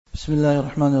بسم الله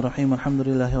الرحمن الرحيم الحمد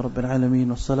لله رب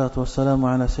العالمين والصلاة والسلام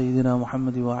على سيدنا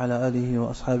محمد وعلى آله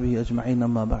وأصحابه أجمعين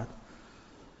أما بعد.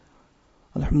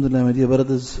 Alhamdulillah, my dear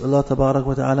brothers, Allah Tabarak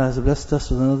wa Ta'ala has blessed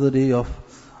us with another day of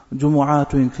Jumu'ah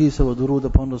to increase our durood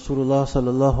upon Rasulullah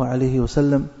sallallahu alayhi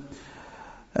wasallam.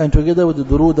 And together with the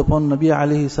durood upon Nabi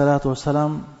alayhi salatu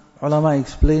wasalam, ulama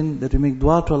explain that we make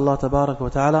dua to Allah Tabarak wa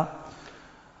Ta'ala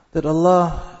that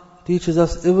Allah teaches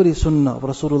us every sunnah of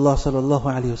Rasulullah sallallahu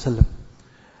alayhi wasallam.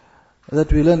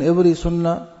 That we learn every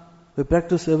sunnah, we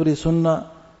practice every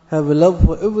sunnah, have a love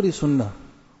for every sunnah,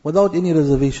 without any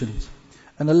reservations.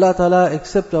 And Allah Ta'ala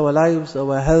accept our lives,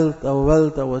 our health, our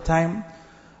wealth, our time,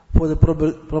 for the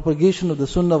propagation of the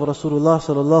sunnah of Rasulullah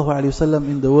sallallahu alaihi wasallam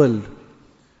in the world.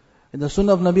 In the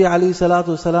sunnah of Nabi alayhi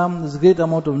salatu wasalam, there's great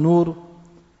amount of nur,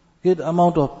 great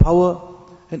amount of power.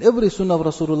 In every sunnah of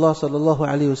Rasulullah sallallahu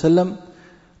alaihi wasallam,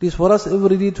 it is for us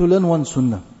every day to learn one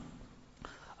sunnah.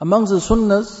 Amongst the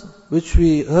sunnahs which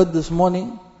we heard this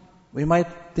morning, we might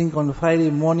think on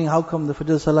Friday morning, how come the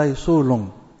Fajr Salah is so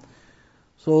long?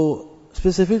 So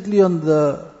specifically on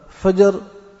the Fajr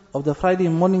of the Friday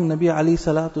morning, Nabi alayhi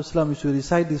salatu wasalam used to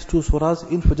recite these two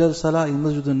surahs in Fajr Salah in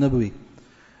Masjid al-Nabawi.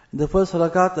 In the first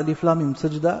rakat, Alif Lam Mim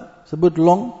Sajda, it's a bit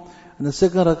long. And the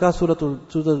second rakat,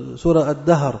 Surah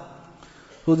Ad-Dahr.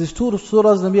 So these two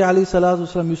surahs Nabi alayhi salatu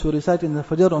wasalam used to recite in the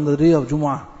Fajr on the day of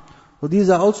Jumu'ah. So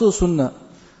these are also sunnah.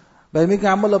 By making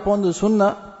amal upon the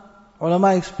sunnah,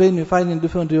 ulama explain, we find in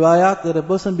different riwayat that a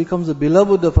person becomes a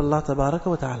beloved of Allah Tabaraka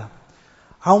wa Ta'ala.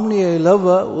 How many a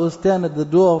lover will stand at the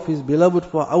door of his beloved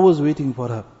for hours waiting for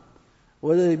her?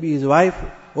 Whether it be his wife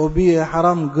or be a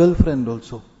haram girlfriend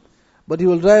also. But he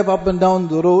will drive up and down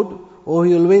the road, or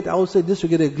he will wait outside just to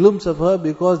get a glimpse of her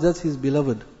because that's his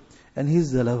beloved. And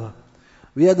he's the lover.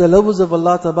 We are the lovers of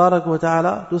Allah Tabaraka wa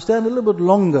Ta'ala to stand a little bit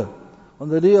longer. On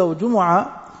the day of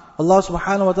Jumu'ah, Allah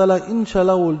subhanahu wa ta'ala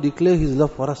inshallah will declare His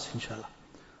love for us inshallah.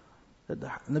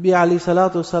 Nabi alayhi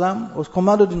salatu wasalam was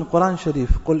commanded in Quran Sharif,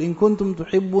 قُلْ إِن كُنْتُمْ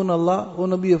تُحِبُّونَ اللَّهِ, O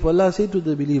Nabi of Allah, say to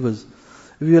the believers,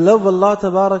 if you love Allah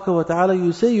tabaraka wa ta'ala,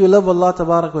 you say you love Allah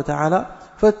tabaraka wa ta'ala,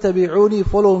 فَاتَّبِعُونِي,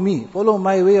 follow me, follow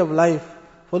my way of life,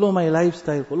 follow my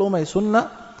lifestyle, follow my sunnah.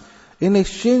 In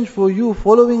exchange for you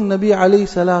following Nabi alayhi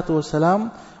salatu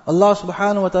wasalam, Allah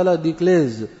subhanahu wa ta'ala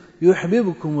declares,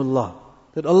 يُحْبِبُكُمُ اللَّهِ,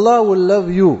 that Allah will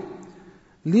love you.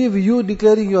 Leave you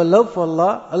declaring your love for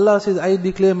Allah. Allah says, I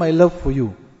declare my love for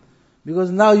you. Because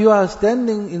now you are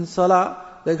standing in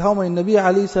salah, like how my Nabi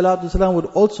alayhi salatu wasalam would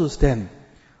also stand,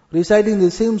 reciting the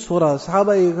same surahs,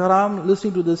 Sahaba-i-Ikram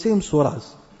listening to the same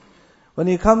surahs. When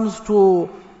it comes to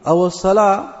our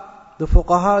salah, the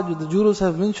fuqaha, the jurors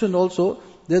have mentioned also,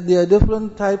 that there are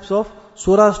different types of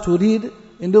surahs to read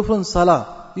in different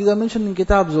salah. These are mentioned in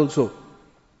kitabs also.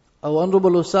 Our Honorable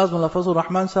Ustaz Mullah Fazlur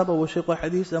Rahman Sahib, our Shaykh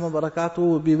al-Hadith, Amma Barakatuh,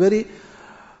 will be very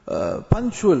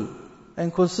punctual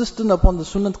and consistent upon the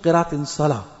Sunnat Qiraat in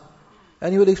Salah.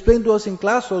 And he will explain to us in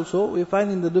class also, we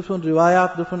find in the different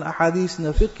riwayat, different ahadith, in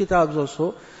the fiqh kitabs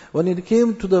also, when it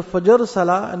came to the Fajr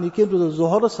Salah and it came to the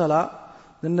Zuhur Salah,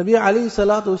 the Nabi alayhi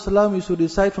salatu wasalam used to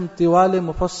recite from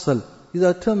Tiwal Mufassal. These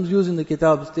are terms used in the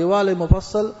kitabs, Tiwal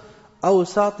Mufassal,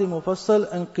 Awsati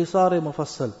Mufassal, and Qisar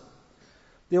Mufassal.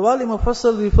 Tiwal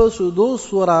Mufassal refers to those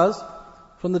surahs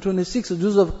from the 26th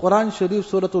juz of Quran Sharif,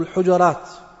 Surah Al-Hujurat.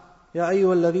 Ya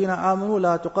ayyuhal ladhina amanu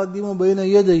la tuqaddimu bayna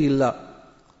yaday Allah.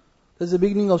 That's the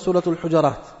beginning of Surah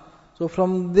Al-Hujurat. So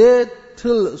from there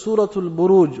till Surah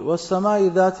Al-Buruj, was samai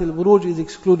dhatil buruj is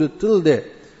excluded till there.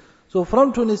 So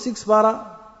from 26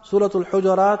 para, Surah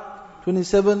Al-Hujurat,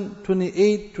 27,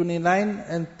 28, 29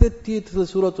 and 30 till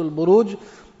Surah Al-Buruj,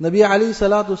 Nabi alayhi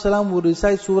salatu wasalam would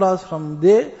recite surahs from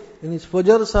there in his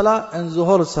Fajr Salah and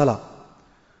Zuhur Salah.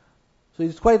 So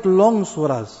it's quite long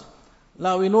surahs.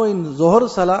 Now we know in Zuhur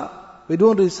Salah, we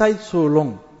don't recite so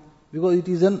long, because it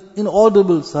is an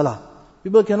inaudible Salah.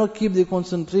 People cannot keep their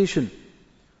concentration.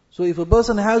 So if a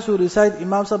person has to recite,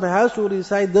 Imam Sahib has to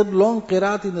recite that long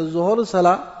qiraat in the Zuhur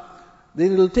Salah,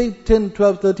 then it will take 10,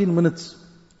 12, 13 minutes.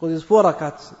 Because it's 4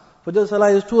 rakats. Fajr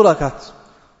Salah is 2 rakats.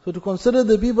 So to consider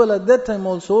the people at that time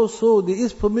also, so there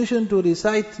is permission to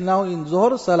recite now in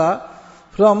Zuhur Salah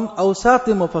from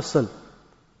Awsati Mufassal.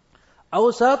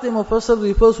 Awsati Mufassal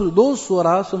refers to those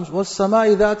surahs from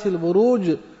وَالسَّمَاءِ ذَاتِ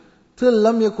الْبُرُوجِ till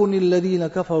لَمْ يَكُنِ الَّذِينَ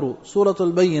كَفَرُوا Surah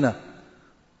Al-Bayyinah.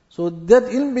 So that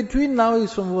in between now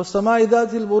is from وَالسَّمَاءِ ذَاتِ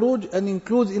الْبُرُوجِ and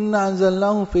includes إِنَّا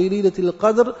أَنزَلْنَاهُ فِي لَيْلَةِ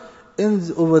الْقَدْرِ, ends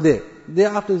over there.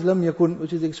 Thereafter is لَمْ يَكُنْ,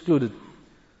 which is excluded.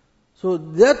 So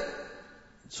that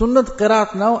Sunnat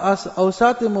Qiraat now, as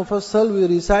Awsati Mufassal, we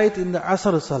recite in the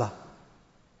Asr Salah.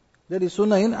 That is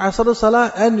Sunnah in Asr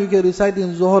Salah, and you can recite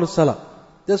in Zuhur Salah.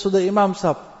 That's what the Imam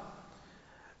Sahib.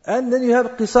 And then you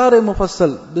have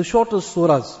Qisar-e-Mufassal, the shortest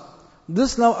surahs.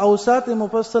 This now,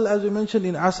 Awsat-e-Mufassal, as we mentioned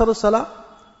in Asr Salah,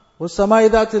 was Samai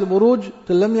Dhatil Buruj,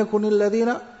 till Lam Yakunil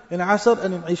Ladina, in Asr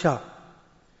and in Isha.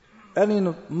 And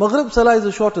in Maghrib Salah is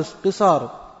the shortest,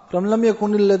 Qisar, from Lam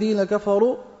Yakunil Ladina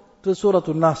Kafaru to Surah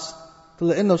An-Nas, to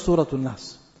the end of Surah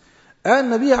An-Nas.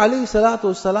 And Nabi alayhi salatu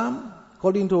wasalam,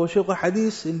 according to Shaykh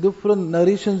Hadith, in different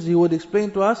narrations, he would explain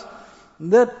to us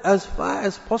that as far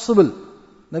as possible,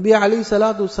 Nabi alayhi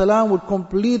salatu wasalam would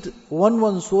complete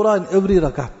one surah in every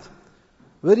rakat.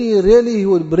 Very rarely he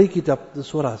would break it up, the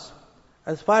surahs.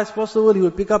 As far as possible, he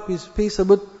would pick up his pace a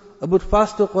bit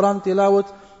faster Quran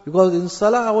tilawat, because in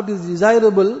salah what is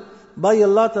desirable by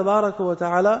Allah tabaraka wa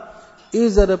ta'ala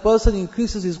is that a person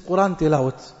increases his Quran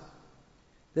tilawat.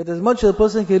 That as much as a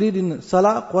person can read in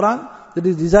salah, Quran, that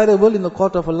is desirable in the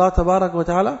court of Allah tabaraka wa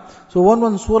ta'ala. So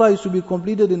one surah is to be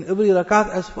completed in every rakat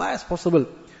as far as possible.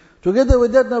 Together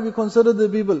with that, now we consider the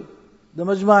people, the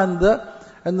majma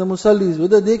and the musallis,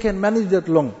 whether they can manage that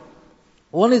long.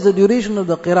 One is the duration of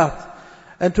the qiraat.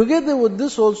 And together with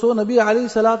this also, Nabi alayhi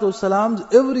salatu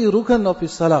wasalam's every rukn of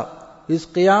his salah, his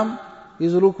qiyam,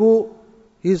 his ruku,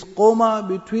 his qoma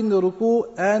between the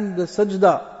ruku and the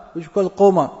sajda, which we call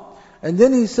qoma. And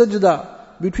then his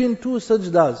sajda, between two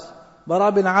sajdas.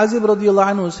 Bara bin Azib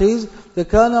radiyallahu anhu says,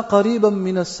 كَانَ قَرِيبًا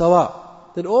مِنَ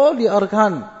السَّوَىٰ, that all the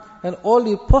arkan and all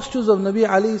the postures of Nabi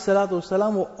alayhi salatu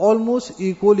wasalam were almost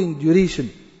equal in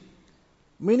duration.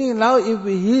 Meaning now if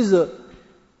his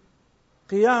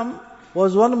qiyam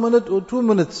was 1 minute or 2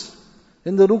 minutes,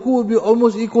 then the ruku would be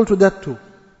almost equal to that too.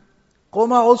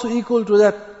 Qoma also equal to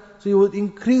that. So he would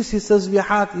increase his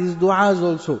tasbihat, his du'as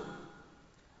also.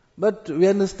 But we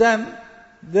understand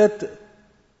that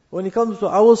when it comes to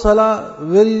our salah,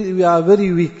 we are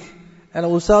very weak. And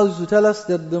our Ustaz used to tell us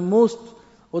that the most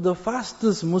or the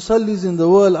fastest musallis in the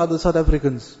world are the South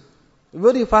Africans.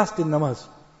 Very fast in namaz.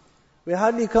 We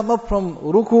hardly come up from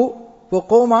ruku, for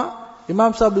qoma,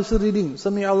 Imam Sahib is still reading,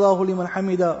 Sami Allahu liman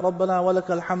hamida, Rabbana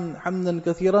walakal hamdan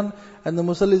kathiran, and the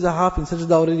musallis are half in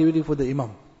sajda already waiting for the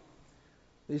Imam.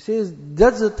 He says,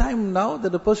 that's the time now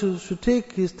that a person should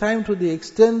take his time to the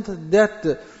extent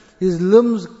that his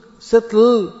limbs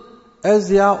settle as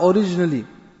they are originally.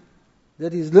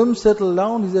 That his limbs settle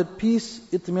down, he's at peace,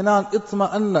 itminan,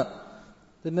 itma'anna.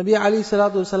 The Nabi alayhi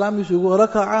salatu wasalam used to go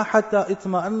raka'a hatta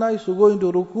itma'anna, used to go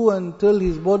into ruku until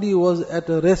his body was at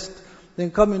a rest,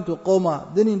 then come into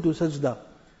qoma, then into sajda.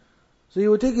 So he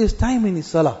would take his time in his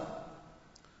salah.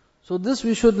 So this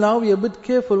we should now be a bit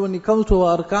careful when it comes to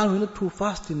our arkan. We're not too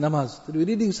fast in namaz, that we're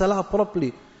reading salah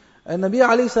properly. And Nabi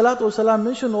alayhi salatu wasalam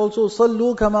mentioned also,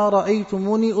 Sallu kama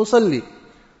ra'aytumuni usalli,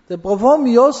 that perform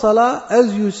your salah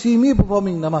as you see me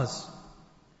performing namaz.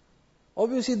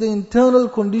 Obviously the internal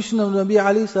condition of Nabi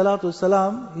alayhi salatu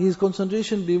wasalam, his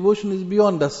concentration, devotion is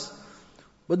beyond us.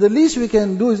 But the least we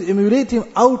can do is emulate him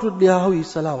outwardly how his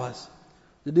salah was.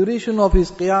 The duration of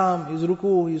his qiyam, his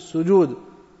ruku, his sujood.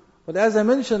 But as I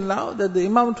mentioned now, that the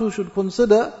Imam too should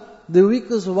consider the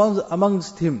weakest ones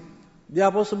amongst him. There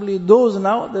are possibly those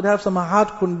now that have some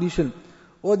heart condition,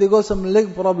 or they got some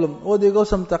leg problem, or they got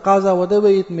some taqaza, whatever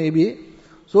it may be.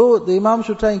 So the Imam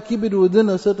should try and keep it within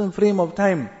a certain frame of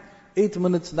time. 8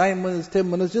 minutes, 9 minutes, 10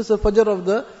 minutes. Just the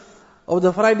fajr of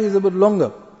the Friday is a bit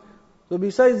longer. So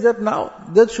besides that now,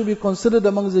 that should be considered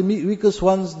amongst the weakest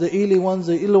ones, the ailing ones,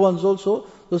 the ill ones also.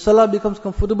 So salah becomes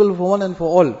comfortable for one and for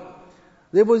all.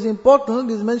 Therefore it's important,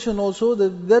 it is mentioned also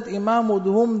that Imam with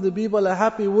whom the people are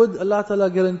happy with, Allah Ta'ala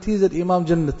guarantees that Imam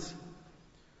Jannat.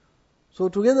 So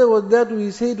together with that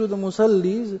we say to the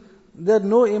musallis that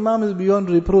no Imam is beyond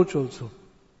reproach also.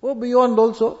 Or beyond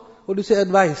also, what do you say,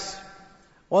 advice.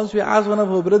 Once we asked one of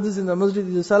our brothers in the masjid,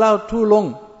 is the salah too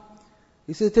long?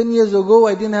 He said, 10 years ago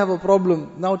I didn't have a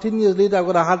problem. Now 10 years later I've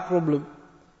got a heart problem.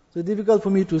 So it's difficult for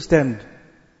me to stand.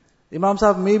 Imam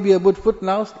Sahib may be a bit fit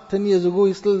now, 10 years ago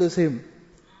he's still the same.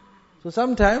 So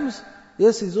sometimes,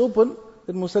 yes, it's open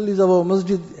that musallis of our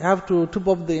masjid have to tip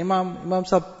up the Imam. Imam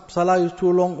Sahib, salah is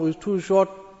too long or is too short,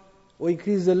 or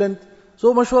increase the length.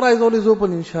 So mashwara is always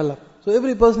open, inshallah. So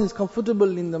every person is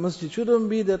comfortable in the masjid. Shouldn't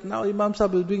be that now Imam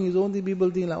Sahib is doing his own thing, people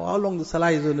think now how long the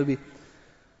salah is going to be.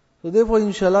 So therefore,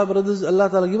 inshallah, brothers, Allah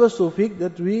Ta'ala give us tawfiq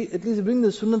that we at least bring the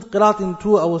sunnat qiraat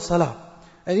into our salah.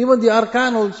 And even the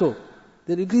arkan also.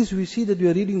 That at least we see that we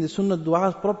are reading the sunnah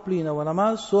du'as properly in our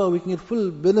namaz, so we can get full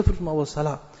benefit from our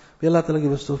salah. May Allah Ta'ala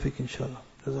give us tawfiq, inshallah.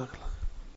 Jazakallah.